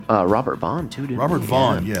Robert Vaughn, too, didn't Robert he?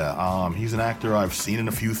 Vaughn, yeah. He's an actor I've seen in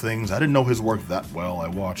a few things. I didn't know his work that well. I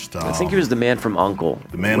watched... I think he was the man from U.N.C.L.E.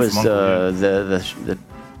 The man from U.N.C.L.E., the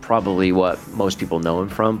probably what most people know him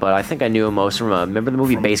from, but I think I knew him most from, remember the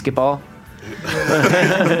movie Basketball?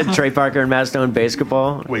 Trey Parker and Matt Stone,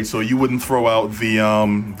 Basketball. Wait, so you wouldn't throw out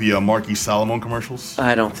the Marquis Salomon commercials?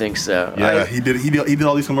 I don't think so. Yeah, he did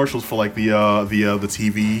all these commercials for like the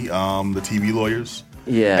TV lawyers.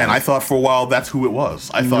 Yeah, and I thought for a while that's who it was.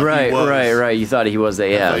 I thought he was. Right. You thought he was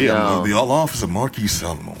no. The office of Marquis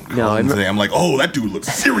Salomon. No, I'm like, oh, that dude looks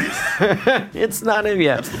serious. It's not him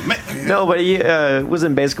yet. That's the man. No, but he was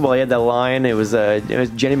in Basketball. He had that line. It was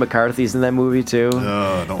Jenny McCarthy's in that movie too.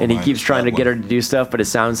 And he keeps trying to get her to do stuff, but it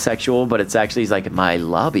sounds sexual. But it's actually, he's like, my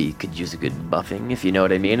lobby could use a good buffing, if you know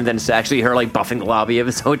what I mean. And then it's actually her like buffing the lobby of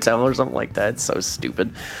his hotel or something like that. It's so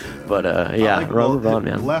stupid. But Robert Vaughn,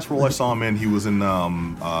 man. The last role I saw him in, he was in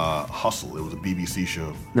Hustle. It was a BBC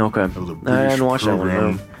show. Okay. It was a British I didn't watch that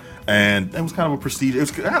program. one. And it was kind of a prestige. It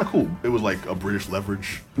was kind of cool. It was like a British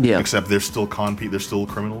Leverage. Yeah. Except they're still they're still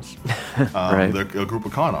criminals. Right. They're a group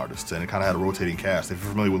of con artists, and it kind of had a rotating cast. If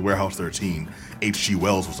you're familiar with Warehouse 13, H.G.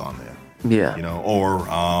 Wells was on there. Yeah. You know, or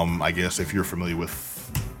I guess if you're familiar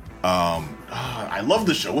with, I love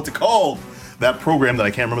the show. What's it called? That program that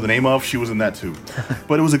I can't remember the name of, she was in that too.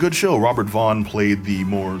 But it was a good show. Robert Vaughn played the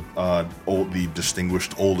more the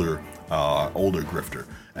distinguished older grifter,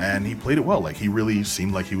 and he played it well. Like, he really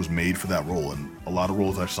seemed like he was made for that role. And a lot of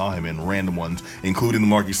roles I saw him in, random ones, including the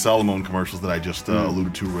Marquis Salomon commercials that I just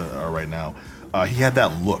alluded to right now. He had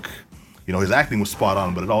that look. You know, his acting was spot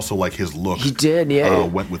on, but it also, like, his look. He did, yeah.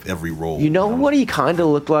 Went with every role. You know what he kind of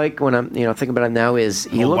looked like when I'm, thinking about him now is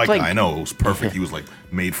he looked like. I know, it was perfect. He was like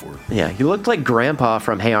made for it. Yeah, he looked like Grandpa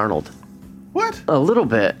from Hey Arnold. What? A little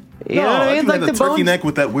bit. You know what I mean? Like the turkey neck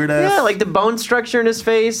with that weird ass. Yeah, like the bone structure in his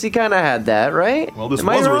face. He kind of had that, right? Well, this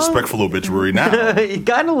was a respectful obituary now. He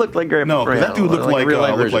kind of looked like Grandpa. No, because that dude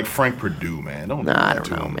looked like Frank Perdue, man. Don't do I that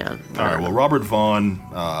don't know, him. man. All right, well, Robert Vaughn,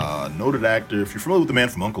 noted actor. If you're familiar with The Man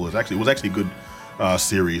from U.N.C.L.E., it was actually a good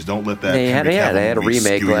series. Don't let that. They had a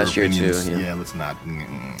remake last year too. Yeah, let's not.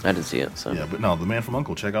 I didn't see it. So yeah, but no, The Man from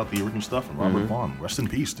U.N.C.L.E. Check out the original stuff from Robert Vaughn. Rest in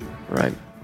peace, dude. Right.